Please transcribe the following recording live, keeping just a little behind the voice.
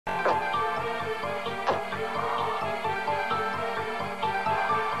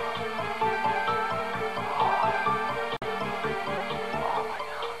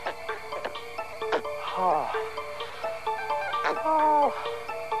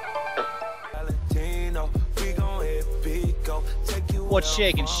What's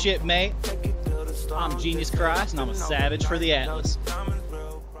shaking shit, mate? I'm Genius Christ, and I'm a savage for the Atlas.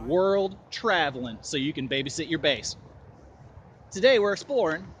 World traveling so you can babysit your base. Today we're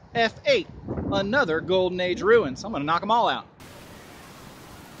exploring F8, another Golden Age ruin, so I'm going to knock them all out.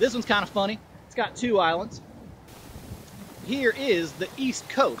 This one's kind of funny. It's got two islands. Here is the east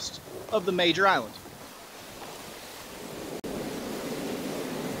coast of the major island.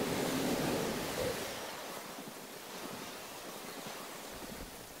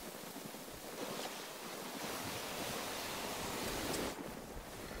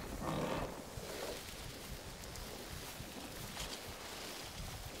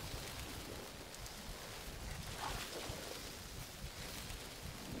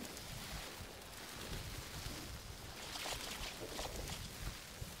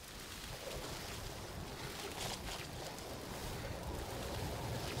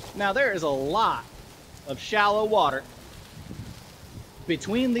 Now there is a lot of shallow water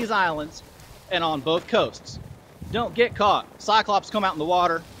between these islands and on both coasts. Don't get caught. Cyclops come out in the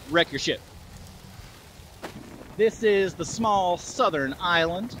water, wreck your ship. This is the small southern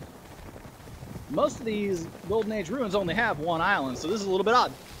island. Most of these Golden Age ruins only have one island, so this is a little bit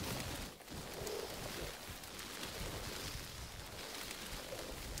odd.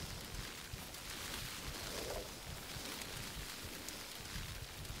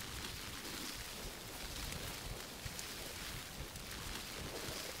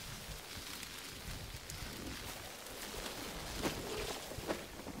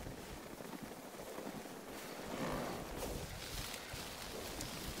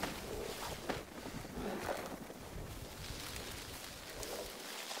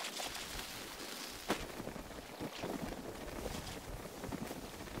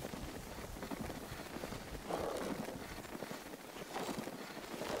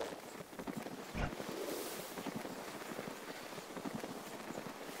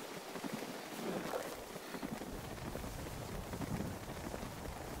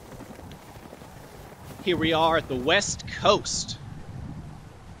 Here we are at the west coast.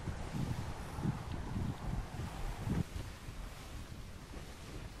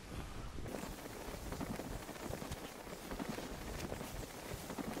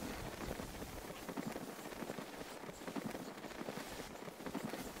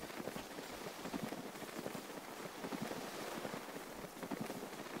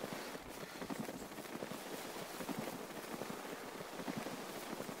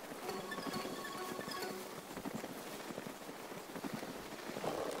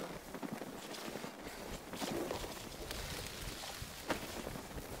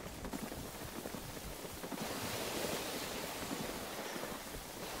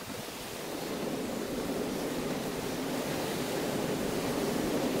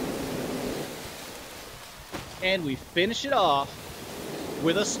 And we finish it off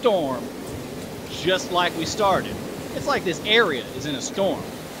with a storm, just like we started. It's like this area is in a storm.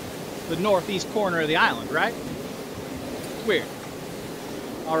 The northeast corner of the island, right? Weird.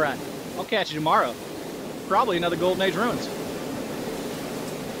 All right, I'll catch you tomorrow. Probably another Golden Age ruins.